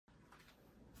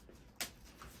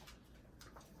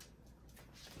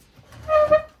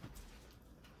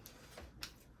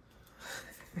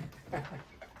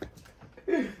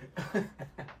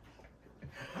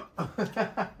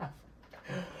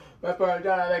Pepper, I'm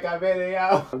trying to make a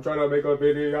video. I'm trying to make a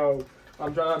video.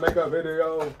 I'm trying to make a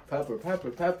video.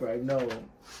 Pepper,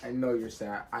 I know you're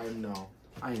sad. I know.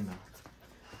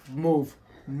 Move,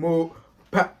 move,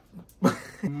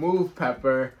 move,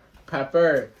 Pepper.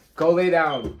 Pepper, go lay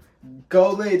down.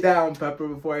 Go lay down, Pepper,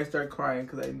 before I start crying,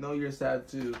 because I know you're sad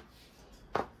too.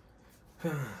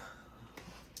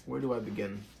 Where do I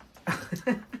begin?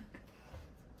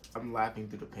 I'm laughing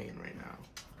through the pain right now.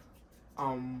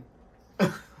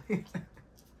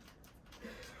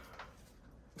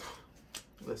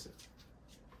 Listen,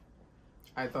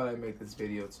 I thought I'd make this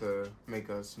video to make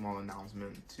a small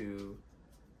announcement to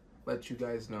let you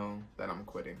guys know that I'm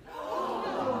quitting.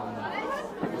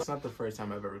 It's not the first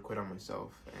time I've ever quit on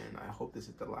myself, and I hope this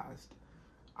is the last.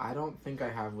 I don't think I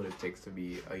have what it takes to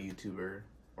be a YouTuber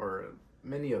or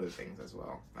many other things as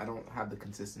well. I don't have the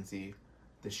consistency,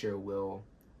 the sheer will,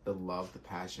 the love, the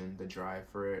passion, the drive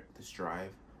for it, the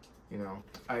strive. You know,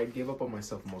 I gave up on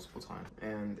myself multiple times,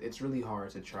 and it's really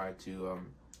hard to try to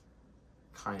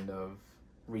kind of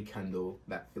rekindle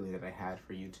that feeling that I had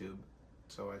for YouTube.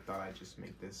 So I thought I'd just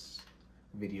make this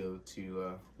video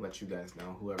to let you guys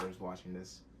know, whoever's watching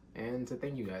this, and to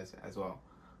thank you guys as well.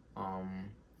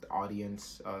 The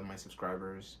audience, my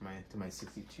subscribers, my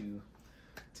 62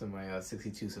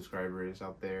 subscribers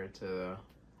out there, to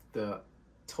the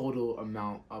total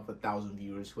amount of 1,000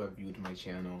 viewers who have viewed my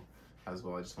channel as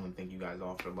well. I just want to thank you guys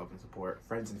all for love and support,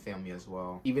 friends and family as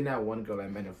well. Even that one girl I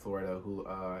met in Florida who,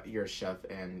 you're a chef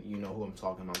and you know who I'm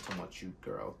talking about, so much you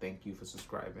girl. Thank you for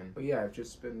subscribing. But yeah, I've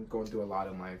just been going through a lot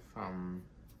in life,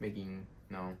 making,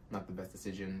 you know, not the best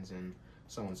decisions and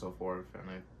so on and so forth. And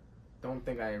I don't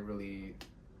think I really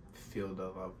feel the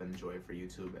love and joy for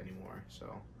YouTube anymore.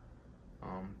 So,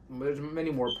 there's many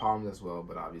more problems as well,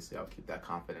 but obviously I'll keep that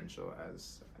confidential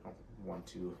as I don't want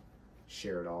to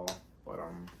share it all. But,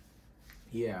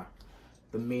 yeah,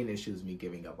 the main issue is me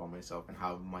giving up on myself and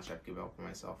how much I've given up on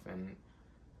myself. And,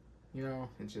 you know,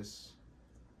 it just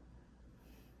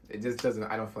doesn't,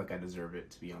 I don't feel like I deserve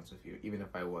it, to be honest with you. Even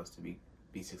if I was to be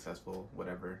successful,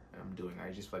 whatever I'm doing,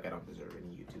 I just feel like I don't deserve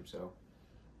any YouTube. So,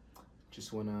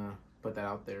 just want to put that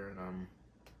out there. And,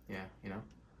 yeah, you know.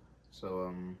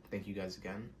 So, thank you guys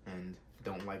again. And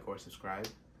don't like or subscribe.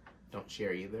 Don't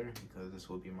share either, because this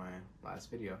will be my last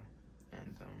video.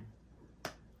 And,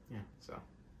 yeah, so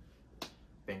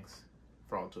thanks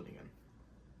for all tuning in.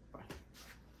 Bye.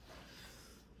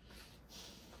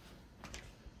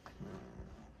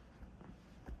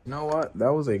 You know what?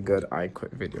 That was a good I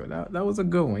quit video. That was a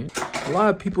good one. A lot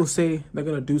of people say they're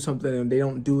gonna do something and they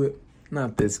don't do it.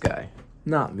 Not this guy.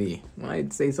 Not me. When I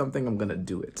say something, I'm gonna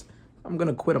do it. I'm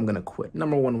gonna quit. I'm gonna quit.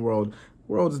 Number one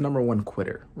world's number one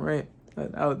quitter. Right?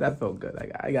 That felt good.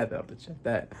 I got that off the chest.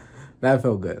 That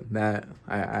felt good. That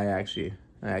I actually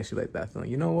like that feeling.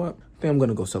 You know what? I think I'm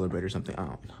gonna go celebrate or something. I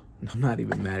don't know. I'm not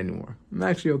even mad anymore. I'm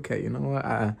actually okay. You know what?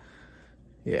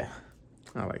 Yeah,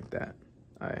 I like that.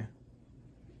 I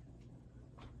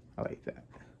like that.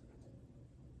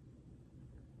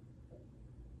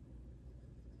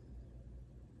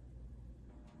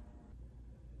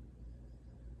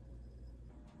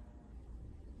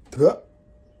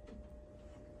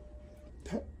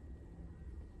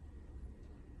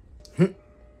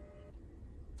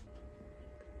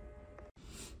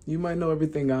 You might know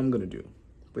everything I'm gonna do,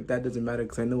 but that doesn't matter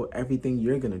because I know everything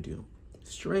you're gonna do.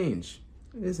 Strange,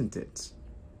 isn't it?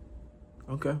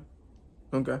 Okay.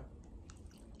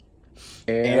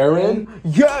 Aaron?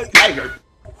 Yeah!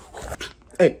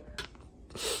 Hey!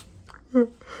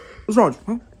 What's wrong?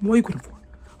 Huh? What are you quitting for?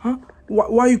 Huh?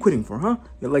 Why are you quitting for, huh?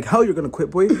 Like hell you're gonna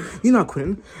quit, boy. You're not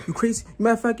quitting. You crazy?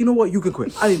 Matter of fact, you know what? You can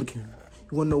quit. I don't even care.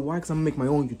 You wanna know why? Because I'm gonna make my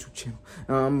own YouTube channel.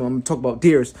 I'm gonna talk about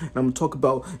deers, and I'm gonna talk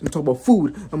about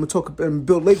food. I'm gonna talk and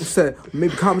build Lego set,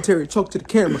 maybe commentary, talk to the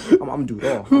camera. I'm gonna do it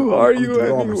all. Who are you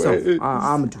anyway?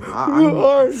 I'm gonna do it. Who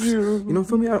are you? You know,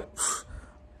 feel me?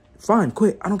 Fine,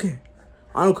 quit. I don't care.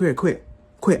 I don't care. Quit.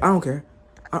 I don't care.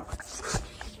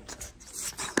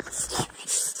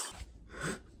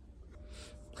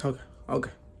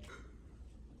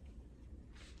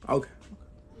 Okay.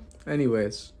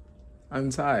 Anyways. I'm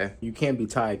Ty. You can't be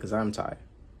Ty because I'm Ty.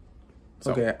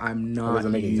 So, okay, I'm not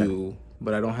you,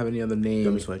 but I don't have any other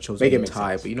names, so I chose to be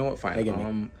Ty. But you know what?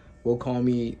 Fine. We'll call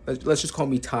me. Let's just call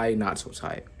me Ty, not so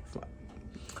Ty.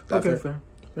 Okay, fair.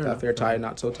 Is that fair? Ty,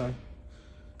 not so Ty.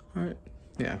 All right.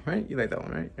 Yeah. Right. You like that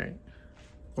one, right? Right.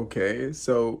 Okay.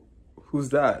 So, who's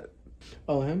that?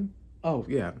 Oh, him? Oh,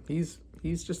 yeah. He's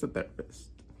just a therapist.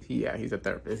 He's a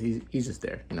therapist. He's just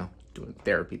there, you know, doing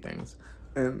therapy things.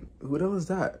 And who the hell is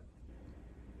that?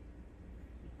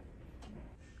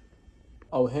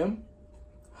 Oh, him?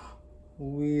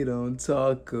 We don't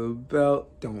talk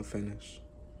about. Don't finish.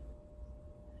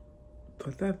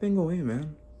 Put that thing away,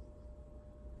 man.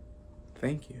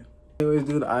 Thank you. Anyways,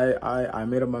 dude, I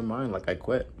made up my mind. Like, I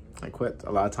quit.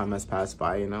 A lot of time has passed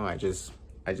by, you know. I just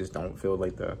don't feel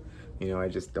like the, you know, I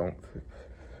just don't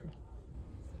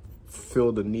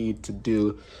feel the need to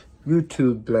do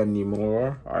YouTube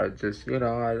anymore. I just, you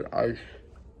know, I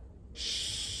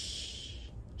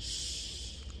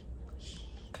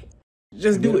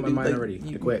just do it. My mind already.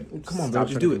 You quit. Come on, bro.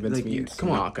 Just do it. Like,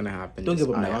 come on. Not gonna happen. Don't give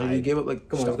up now. You gave up. Like,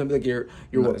 come on. It's gonna be like you're.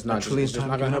 No, it's not. It's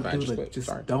not gonna happen. Just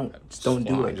don't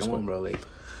do it. Come on, bro. Like,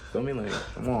 feel me? Like,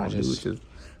 come on, Just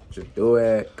do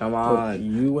it. Come on.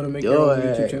 You want to make do your own it.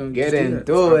 YouTube channel? Get just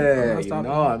into it. it. You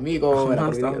know, amigo. I'm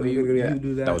not stopping you. You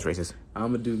do that. That was racist.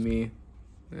 I'm gonna do me.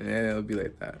 Yeah, it'll be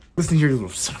like that. Listen here, you little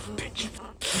son of a bitch.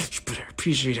 You better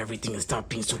appreciate everything and stop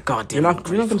being so goddamn. You're not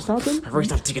gonna stop him? I've already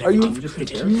stopped taking Are you? everything.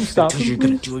 Can you stop him? You're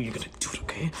gonna do it. You're gonna do it.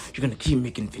 Okay? You're gonna keep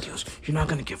making videos. You're not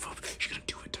gonna give up. You're gonna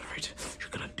do it. All right? You're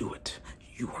gonna do it.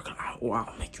 You are gonna.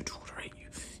 I'll make you do it. All right?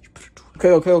 You better do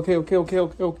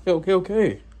it.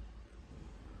 Okay.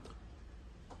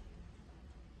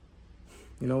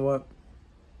 You know what?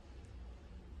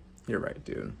 You're right,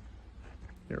 dude.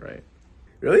 You're right.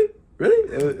 Really?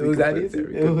 It was that easy.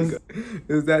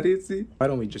 It was that easy. Why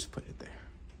don't we just put it there?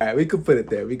 All right, we could put it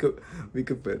there. We could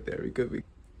put it there. We could.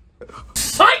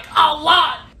 Psych a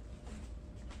lot.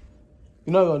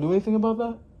 You're not gonna do anything about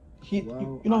that? You're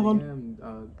not gonna. I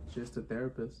am just a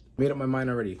therapist. Made up my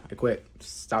mind already. I quit.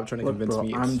 Stop trying to convince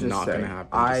me. I'm it's just not saying, gonna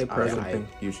happen. I personally think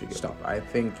you should stop. I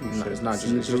think you should. It's not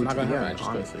just. It's just not gonna happen.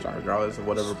 Honestly, Sorry. regardless of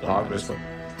whatever progress,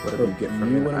 whatever you get You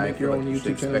from it, wanna I make your feel own like you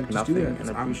should YouTube channel, expect just do nothing that. and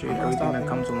I'm appreciate not everything stopping that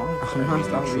comes along. I'm not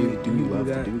stopping. You You do love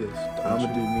to do this. I'm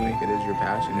gonna do me. Like, it is your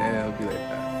passion. Yeah, it'll be like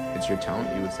that. It's your talent,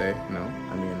 you would say. No,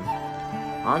 I mean,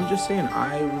 I'm just saying.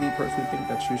 I really personally think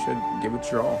that you should give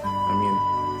it your all. I mean,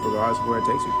 regardless of where it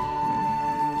takes you.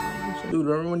 Dude,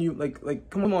 remember when you like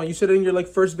come on, you said it in your like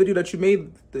first video that you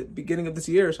made the beginning of this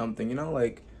year or something, you know,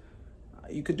 like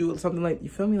you could do something like, you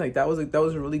feel me, like that was a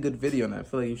really good video, and I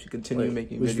feel like you should continue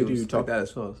making videos like that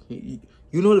as well. You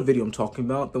know the video I'm talking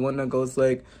about, the one that goes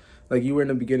like you were in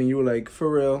the beginning, you were like for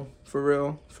real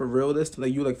this,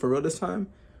 like you like for real this time,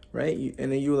 right? And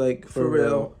then you were like for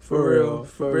real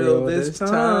this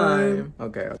time.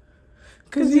 Okay.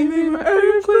 Cause you made my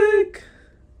earthquake.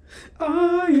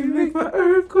 Oh, you make my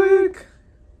earthquake.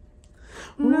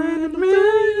 Right in the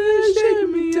middle,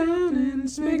 shaking me down, and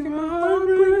it's making my heart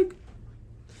break.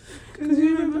 Cause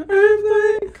you make my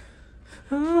earthquake.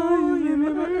 Oh, you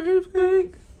make my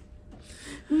earthquake.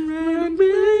 Right in the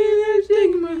middle,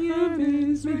 shaking my heart,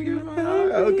 and it's making my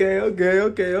heart break.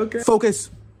 Okay.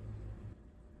 Focus.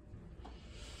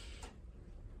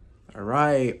 All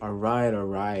right.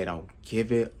 I'll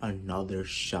give it another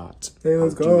shot. Hey,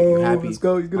 let's go. Let's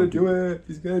go. He's gonna do it.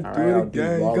 He's gonna do it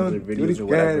again. He's gonna do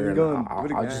it again.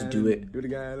 I'll just do it. Do it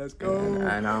again. Let's go.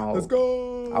 And let's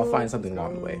go. I'll find something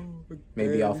along the way.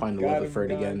 Maybe I'll find the love for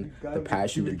it again, the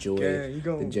passion, the joy,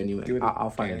 the genuine. I'll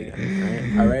find it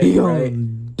again. All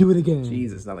right. Do it again.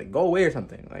 Jesus, not like go away or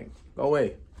something. Like go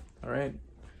away. All right.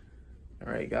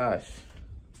 Gosh.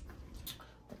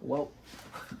 Well,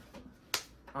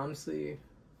 honestly,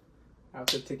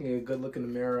 after taking a good look in the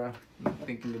mirror,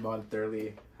 thinking about it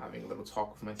thoroughly, having a little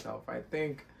talk with myself, I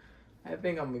think I'm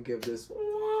gonna give this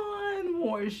one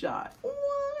more shot, one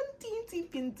teensy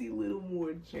pinty little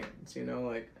more chance. You know,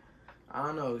 like I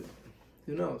don't know,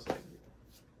 who knows? Like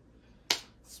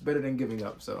it's better than giving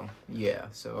up. So yeah.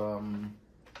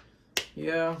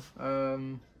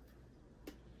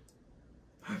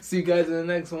 See you guys in the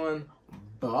next one.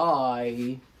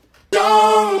 Bye.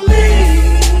 Don't leave.